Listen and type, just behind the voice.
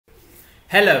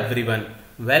Hello everyone,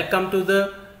 welcome to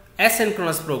the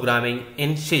asynchronous programming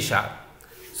in C#.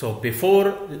 So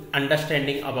before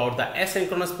understanding about the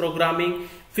asynchronous programming,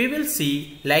 we will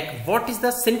see like what is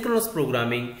the synchronous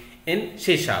programming in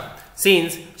C#.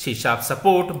 Since C#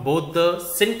 support both the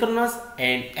synchronous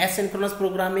and asynchronous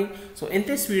programming, so in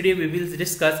this video we will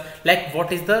discuss like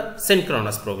what is the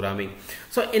synchronous programming.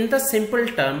 So in the simple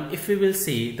term, if we will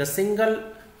see the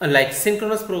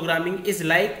synchronous programming is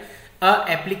like a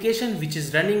application which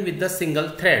is running with the single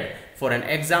thread. For an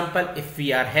example, if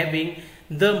we are having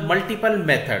the multiple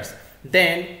methods,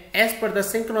 then as per the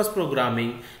synchronous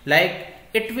programming, like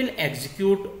it will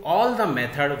execute all the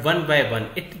method one by one.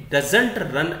 It doesn't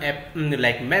run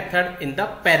like method in the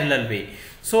parallel way.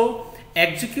 So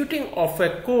executing of a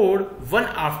code one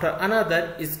after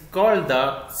another is called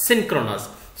the synchronous.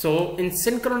 So in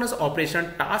synchronous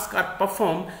operation, tasks are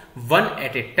performed one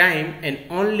at a time, and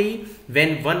only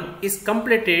when one is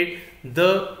completed,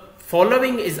 the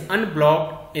following is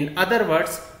unblocked. In other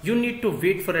words, you need to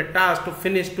wait for a task to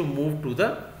finish to move to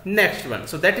the next one.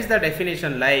 So that is the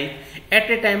definition, like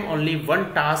at a time only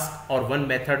one task or one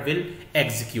method will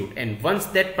execute, and once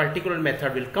that particular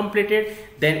method will complete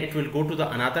it, then it will go to the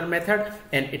another method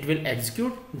and it will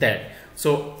execute that.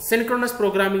 So synchronous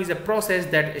programming is a process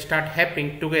that start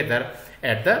happening together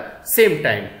at the same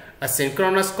time. A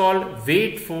synchronous call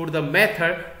wait for the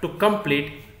method to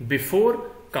complete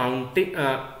before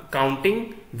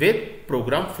counting with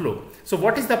program flow. So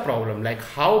what is the problem, like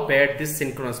how bad this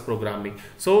synchronous programming?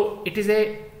 So it is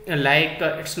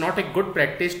it's not a good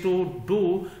practice to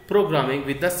do programming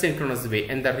with the synchronous way,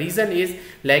 and the reason is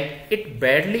like it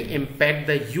badly impact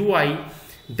the UI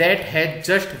that has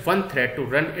just one thread to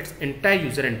run its entire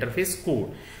user interface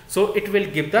code. So it will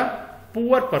give the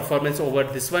poor performance over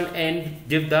this one and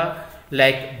give the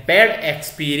bad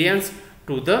experience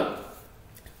to the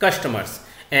customers.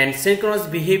 And synchronous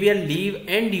behavior leave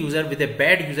end user with a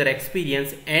bad user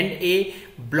experience and a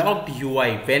blocked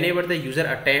UI whenever the user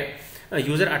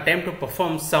attempt to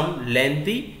perform some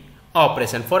lengthy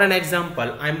operation. For an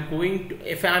example,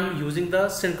 if I'm using the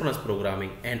synchronous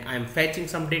programming and I'm fetching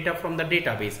some data from the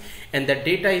database, and the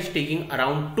data is taking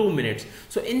around 2 minutes.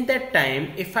 So in that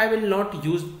time, if I will not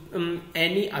use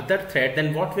any other thread,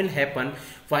 then what will happen?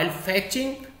 While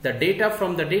fetching the data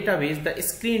from the database, the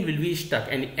screen will be stuck,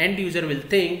 and end user will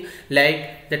think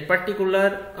like that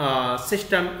particular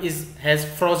system has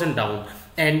frozen down,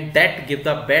 and that give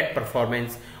the bad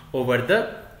performance over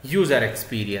the user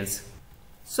experience.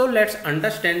 So let's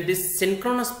understand this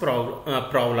synchronous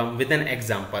problem with an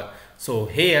example. So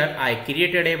here I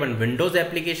created one Windows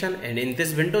application, and in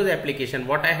this Windows application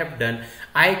what I have done,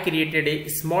 I created a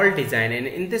small design, and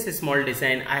in this small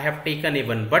design I have taken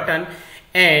one button,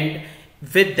 and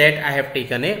with that I have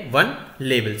taken one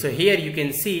label. So here you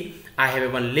can see I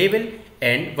have one label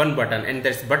and one button, and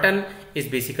this button is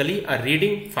basically a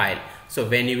reading file. So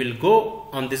when you will go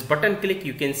on this button click,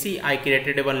 you can see I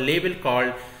created one label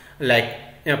called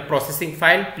processing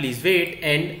file, please wait,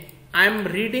 and I'm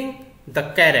reading the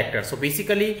character. So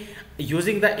basically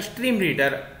using the stream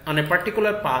reader on a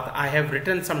particular path, I have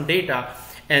written some data,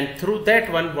 and through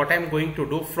that one what I'm going to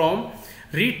do from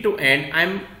read to end,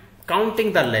 I'm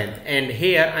counting the length, and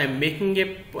here I'm making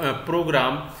a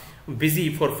program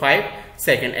busy for 5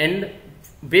 seconds, and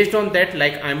based on that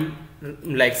I'm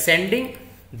sending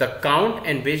the count,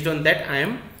 and based on that I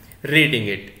am reading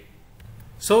it.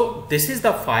 So this is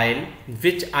the file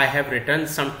which I have written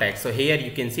some text. So here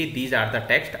you can see these are the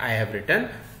text I have written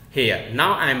here.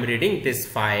 Now I am reading this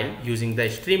file using the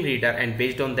stream reader, and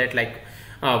based on that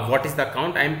what is the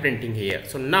count I am printing here.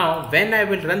 So now when I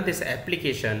will run this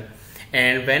application,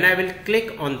 and when I will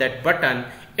click on that button,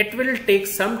 it will take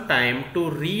some time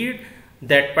to read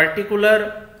that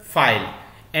particular file,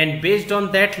 and based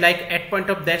on that at point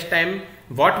of that time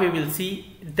what we will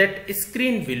see, that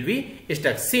screen will be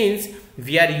stuck. Since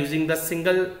we are using the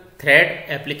single thread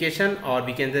application, or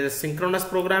we can say the synchronous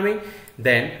programming,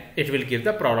 then it will give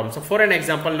the problem. So for an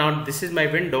example, now this is my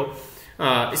window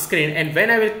screen, and when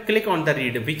I will click on the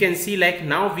read, we can see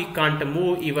now we can't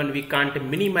move, even we can't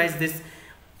minimize this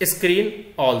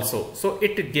screen also. So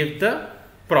it gives the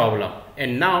problem.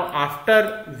 And now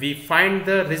after we find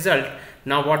the result,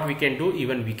 now what we can do,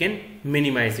 even we can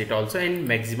minimize it also and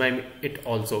maximize it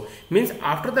also. Means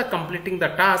after the completing the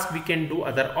task, we can do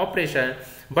other operation,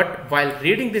 but while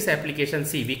reading this application,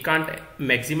 see, we can't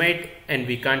maximize and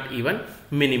we can't even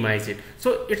minimize it.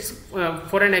 So it's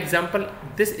for an example,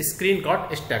 this screen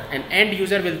got stuck, and end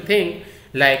user will think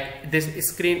this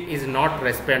screen is not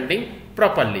responding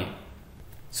properly.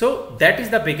 So that is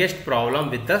the biggest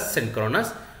problem with the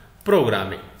synchronous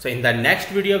programming. So in the next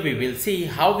video we will see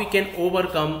how we can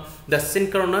overcome the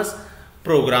synchronous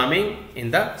programming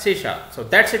in the C#. So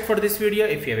that's it for this video.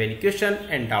 If you have any question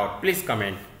and doubt, please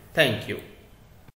comment. Thank you.